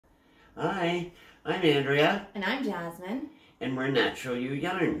Hi, I'm Andrea. And I'm Jasmine. And we're Natural Be Ewe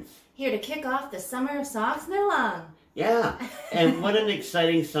Yarns. Here to kick off the Summer of Socks Knitalong. Yeah, and what an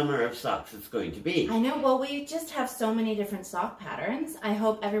exciting Summer of Socks it's going to be. I know, well, we just have so many different sock patterns. I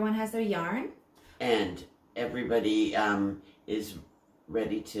hope everyone has their yarn. And everybody is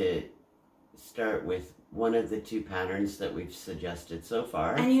ready to start with one of the two patterns that we've suggested so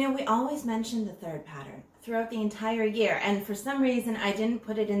far. And you know, we always mention the third pattern throughout the entire year, and for some reason I didn't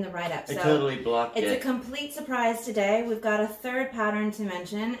put it in the write-up. I totally blocked it. It's a complete surprise today. We've got a third pattern to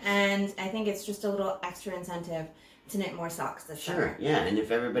mention, and I think it's just a little extra incentive to knit more socks this summer. Sure, yeah, and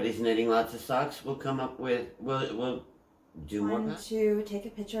if everybody's knitting lots of socks, we'll come up with, we'll do more patterns. To take a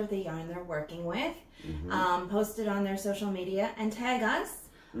picture of the yarn they're working with, post it on their social media, and tag us.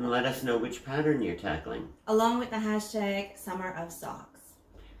 And let us know which pattern you're tackling. Along with the hashtag Summer of Socks.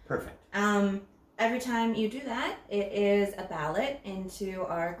 Perfect. Every time you do that, it is a ballot into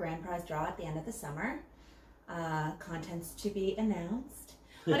our grand prize draw at the end of the summer. Contents to be announced.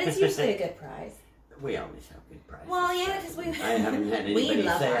 But it's usually a good prize. We always have good prizes. Well, yeah, because I haven't had anybody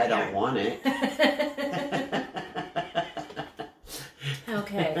say I don't want it.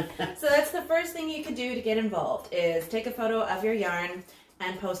 Okay, so that's the first thing you could do to get involved, is take a photo of your yarn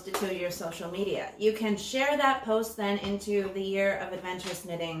and post it to your social media. You can share that post then into the Year of Adventurous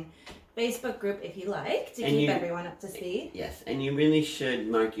Knitting Facebook group if you like, to keep everyone up to speed. Yes, and you really should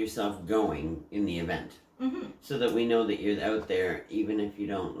mark yourself going in the event, so that we know that you're out there, even if you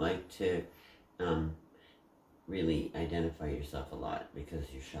don't like to really identify yourself a lot because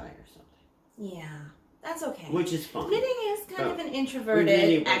you're shy or something. Yeah, that's okay. Which is fun. Knitting is kind of an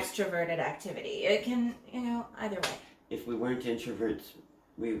introverted, extroverted activity. It can, you know, either way. If we weren't introverts,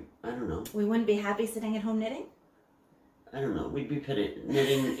 I don't know. We wouldn't be happy sitting at home knitting? I don't know. We'd be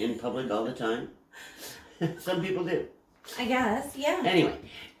knitting in public all the time. Some people do. I guess, yeah. Anyway,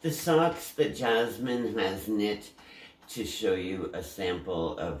 the socks that Jasmine has knit to show you a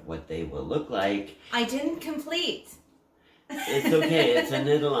sample of what they will look like. I didn't complete. It's okay. It's a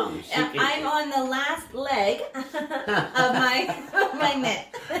knit along. I'm on the last leg of my knit.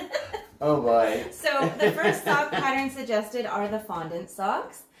 Oh boy. So the first sock pattern suggested are the fondant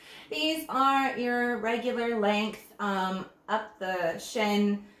socks. These are your regular length, up the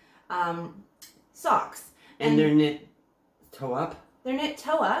shin socks. And they're knit toe up? They're knit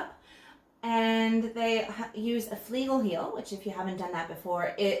toe up. And they use a fleagle heel, which if you haven't done that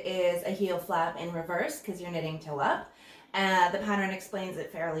before, it is a heel flap in reverse because you're knitting toe up. The pattern explains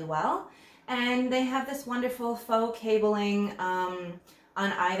it fairly well. And they have this wonderful faux cabling on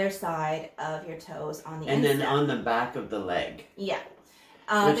either side of your toes on the instep. And then on the back of the leg. Yeah.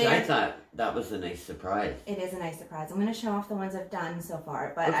 Which I thought that was a nice surprise. It is a nice surprise. I'm going to show off the ones I've done so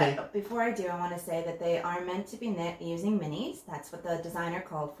far. But before I do, I want to say that they are meant to be knit using minis. That's what the designer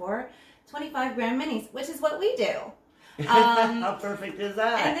called for. 25-gram minis, which is what we do. How perfect is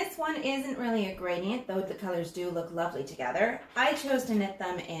that? And this one isn't really a gradient, though the colors do look lovely together. I chose to knit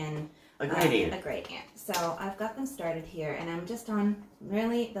them in a gradient. So I've got them started here, and I'm just on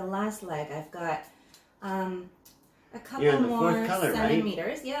really the last leg. I've got a couple more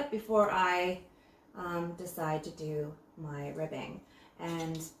centimeters, right? Yep, before I decide to do my ribbing.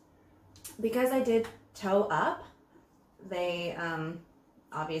 And because I did toe up, they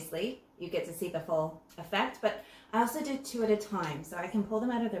obviously you get to see the full effect, but I also did 2 at a time, so I can pull them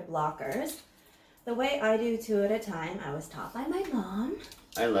out of their blockers. The way I do 2 at a time, I was taught by my mom.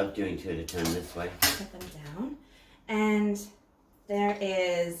 I love doing 2 at a time this way. Put them down. And there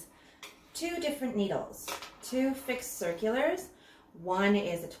is 2 different needles, 2 fixed circulars. One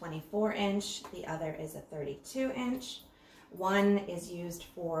is a 24-inch, the other is a 32-inch. One is used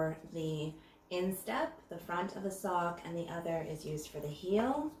for the instep, the front of the sock, and the other is used for the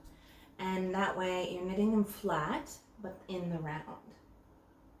heel. And that way you're knitting them flat, but in the round.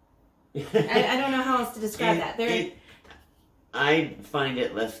 I don't know how else to describe that. I find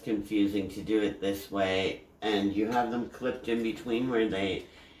it less confusing to do it this way, and you have them clipped in between where they...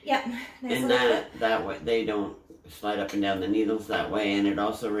 Yeah. Nice, and that way they don't slide up and down the needles that way, and it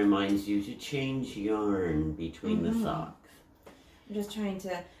also reminds you to change yarn between the socks. I'm just trying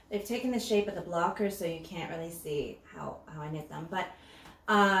to... They've taken the shape of the blockers, so you can't really see how I knit them, but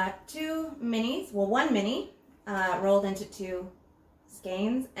 2 minis, well, 1 mini rolled into 2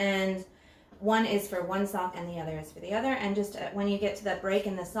 skeins, and one is for one sock and the other is for the other. And just when you get to that break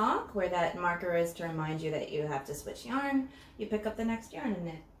in the sock where that marker is to remind you that you have to switch yarn, you pick up the next yarn and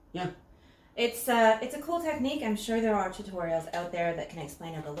knit. Yeah. It's a cool technique. I'm sure there are tutorials out there that can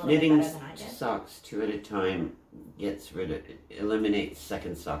explain it a little bit better than I did. Knitting socks 2 at a time eliminates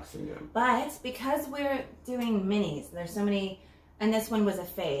second sock syndrome. But because we're doing minis, there's so many And this one was a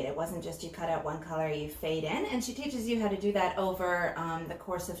fade. It wasn't just you cut out one color, you fade in. And she teaches you how to do that over the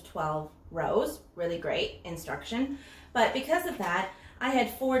course of 12 rows. Really great instruction. But because of that, I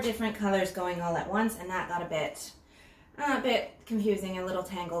had 4 different colors going all at once, and that got a bit confusing, a little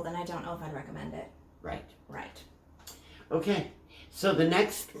tangled, and I don't know if I'd recommend it. Right. Right. Okay. So the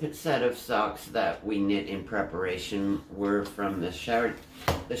next set of socks that we knit in preparation were from the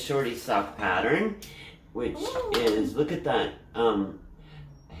shorty sock pattern, which is, look at that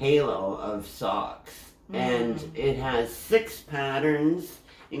halo of socks. And it has 6 patterns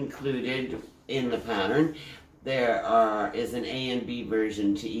included in the pattern. There is an A and B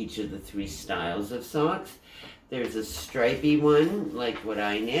version to each of the 3 styles of socks. There's a stripy one, like what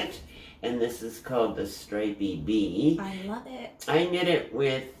I knit, and this is called the Stripey B. I love it. I knit it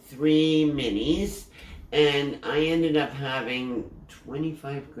with 3 minis, and I ended up having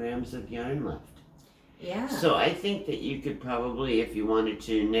 25 grams of yarn left. Yeah. So I think that you could probably, if you wanted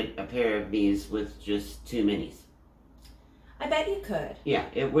to, knit a pair of these with just 2 minis. I bet you could. Yeah,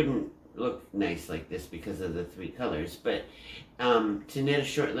 it wouldn't look nice like this because of the 3 colors, but to knit a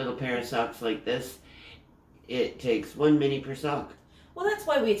short little pair of socks like this, it takes 1 mini per sock. Well, that's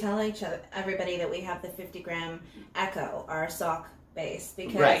why we tell everybody that we have the 50-gram Echo, our sock base,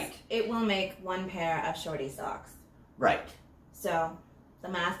 because it will make 1 pair of shorty socks. Right. So, the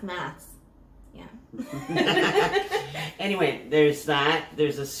maths. Yeah. Anyway, there's that.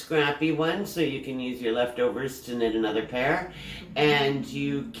 There's a scrappy one, so you can use your leftovers to knit another pair. And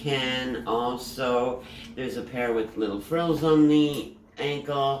you can also, there's a pair with little frills on the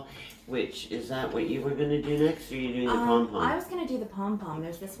ankle. Which, is that what you were going to do next, or are you doing the pom-pom? I was going to do the pom-pom.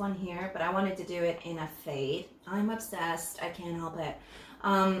 There's this one here, but I wanted to do it in a fade. I'm obsessed. I can't help it.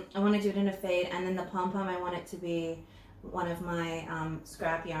 I want to do it in a fade, and then the pom-pom, I want it to be one of my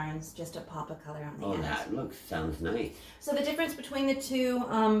scrap yarns, just to pop a color on the end. Oh, that sounds nice. So the difference between the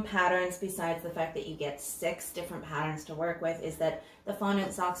 2 patterns, besides the fact that you get 6 different patterns to work with, is that the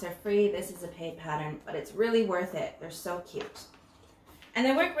fondant socks are free. This is a paid pattern, but it's really worth it. They're so cute. And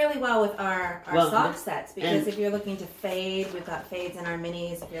they work really well with our sock sets, because if you're looking to fade, we've got fades in our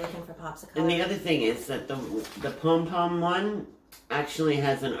minis. If you're looking for pops of color. And the other thing is that the pom-pom one actually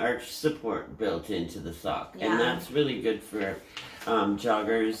has an arch support built into the sock. Yeah. And that's really good for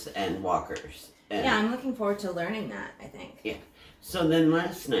joggers and walkers. And yeah, I'm looking forward to learning that, I think. Yeah. So then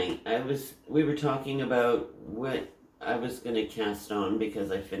last night, we were talking about what I was going to cast on,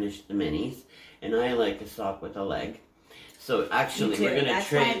 because I finished the minis. And I like a sock with a leg. So actually, we're going to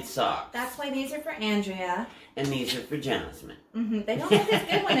trade socks. That's why these are for Andrea. And these are for Jasmine. They don't look as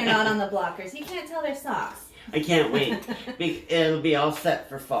good when they're not on the blockers. You can't tell they're socks. I can't wait. It'll be all set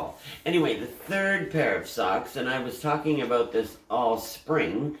for fall. Anyway, the 3rd pair of socks, and I was talking about this all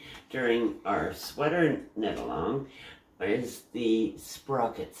spring during our sweater knit-along, is the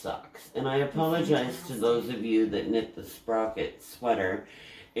sprocket socks. And I apologize to those of you that knit the sprocket sweater,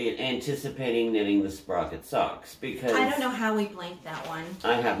 anticipating knitting the sprocket socks, because I don't know how we blanked that one.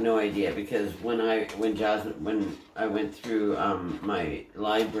 I have no idea, because when I went through my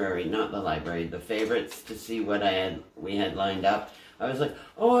library, the favorites, to see what we had lined up, I was like,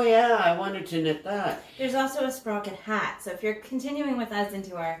 oh yeah, I wanted to knit that. There's also a sprocket hat, so if you're continuing with us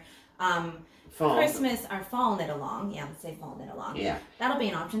into our fall knit along, let's say fall knit along, that'll be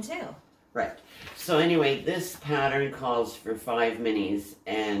an option too. Right. So anyway, this pattern calls for 5 minis,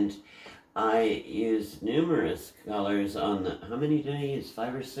 and I used numerous colors on the... How many did I use?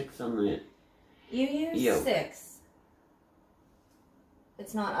 5 or 6 on the... You used 6.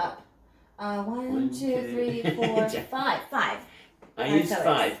 It's not up. 1, 2, 3, 4, 5. 5. I used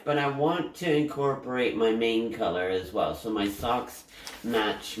 5, but I want to incorporate my main color as well. So my socks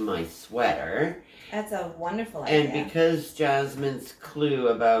match my sweater. That's a wonderful idea. And because Jasmine's clue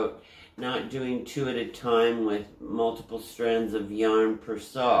about not doing 2 at a time with multiple strands of yarn per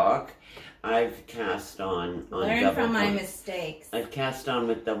sock, I've cast on double points. Learn from my mistakes. I've cast on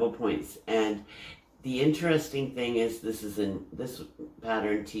with double points, and the interesting thing is this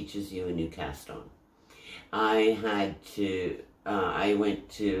pattern teaches you a new cast on. I went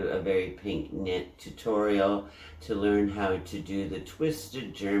to a very pink knit tutorial to learn how to do the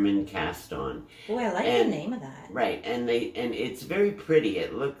twisted German cast on. Oh, I like the name of that. Right, and it's very pretty.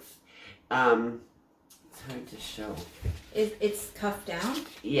 It looks it's hard to show. It's cuffed down?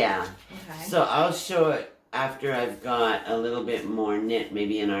 Yeah. Okay. So I'll show it after I've got a little bit more knit,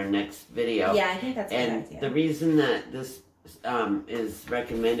 maybe in our next video. Yeah, I think that's a good idea. And the reason that this is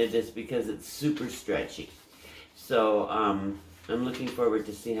recommended is because it's super stretchy. So I'm looking forward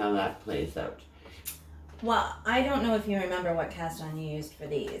to see how that plays out. Well, I don't know if you remember what cast on you used for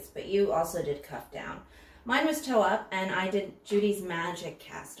these, but you also did cuff down. mine was toe up, and I did Judy's Magic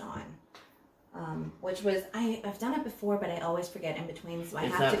cast on. Which was, I've done it before, but I always forget in between, so I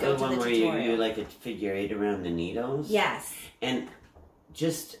have to go to the tutorial. Is that the one where you like a figure 8 around the needles? Yes. And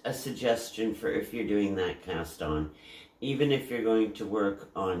just a suggestion for if you're doing that cast on, even if you're going to work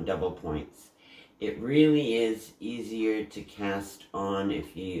on double points, it really is easier to cast on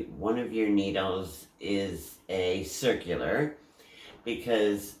if one of your needles is a circular,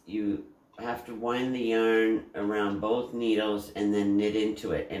 because you have to wind the yarn around both needles and then knit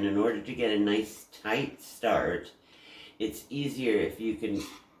into it. And in order to get a nice tight start, it's easier if you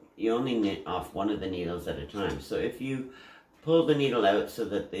only knit off one of the needles at a time. So if you pull the needle out so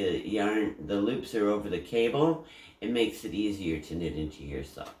that the loops are over the cable, it makes it easier to knit into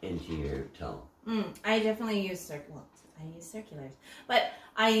your toe. I definitely use circulars, but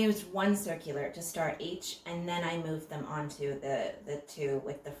I used one circular to start each, and then I moved them onto the two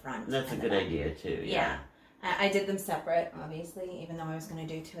with the front. That's a good idea too. Yeah. I did them separate, obviously, even though I was going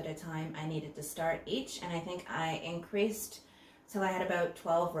to do 2 at a time. I needed to start each, and I think I increased till I had about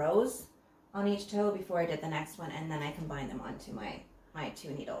 12 rows on each toe before I did the next one, and then I combined them onto my 2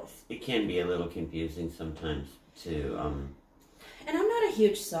 needles. It can be a little confusing sometimes to And I'm not a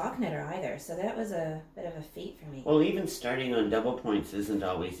huge sock knitter either, so that was a bit of a feat for me. Well, even starting on double points isn't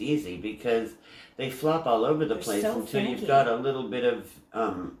always easy, because they flop all over the place until you've got a little bit of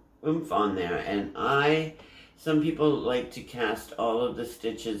oomph on there. And some people like to cast all of the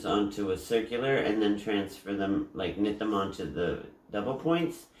stitches onto a circular and then transfer them, like knit them onto the double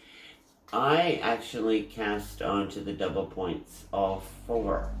points. I actually cast onto the double points all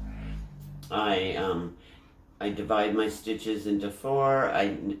 4. I divide my stitches into 4,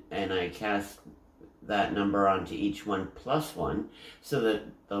 and I cast that number onto each one plus 1, so that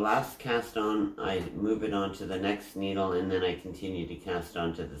the last cast on, I move it onto the next needle, and then I continue to cast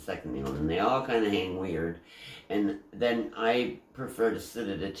onto the second needle, and they all kind of hang weird. And then I prefer to sit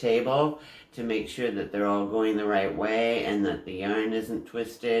at a table to make sure that they're all going the right way and that the yarn isn't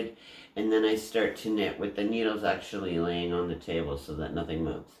twisted, and then I start to knit with the needles actually laying on the table so that nothing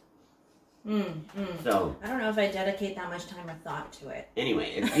moves. So I don't know if I dedicate that much time or thought to it.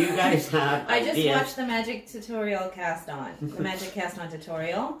 Anyway, if you guys have I just watched the Magic Tutorial cast on, the Magic Cast On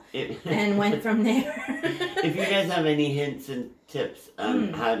tutorial, and went from there. If you guys have any hints and tips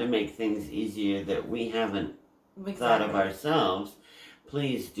on how to make things easier that we haven't thought of ourselves,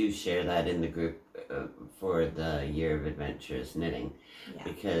 please do share that in the group for the Year of Adventurous Knitting,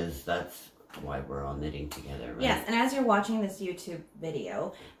 because that's why we're all knitting together, right? Yes, and as you're watching this YouTube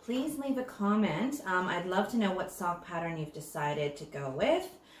video, please leave a comment. I'd love to know what sock pattern you've decided to go with.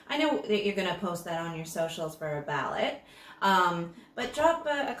 I know that you're going to post that on your socials for a ballot, but drop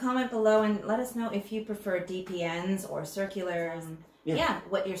a comment below and let us know if you prefer DPNs or circulars.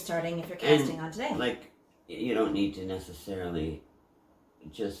 What you're starting if you're casting on today. Like, you don't need to necessarily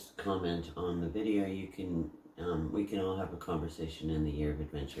just comment on the video. You can we can all have a conversation in the Year of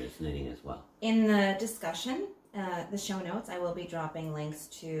Adventurous Knitting as well. In the discussion, the show notes, I will be dropping links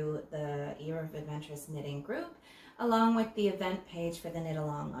to the Year of Adventurous Knitting group, along with the event page for the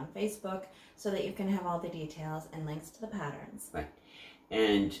Knitalong on Facebook, so that you can have all the details and links to the patterns. Right.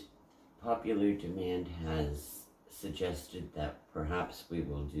 And popular demand has suggested that perhaps we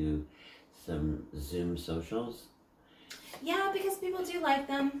will do some Zoom socials. Yeah, because people do like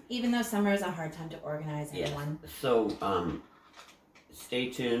them, even though summer is a hard time to organize everyone. So, stay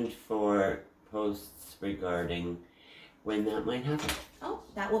tuned for posts regarding when that might happen. Oh,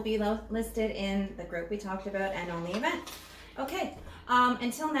 that will be listed in the group we talked about and on the event. Okay,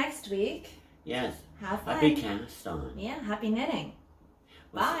 until next week. Yes. Have fun. Happy cast on. Yeah, happy knitting.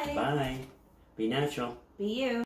 Bye. Bye. Be natural. Be you.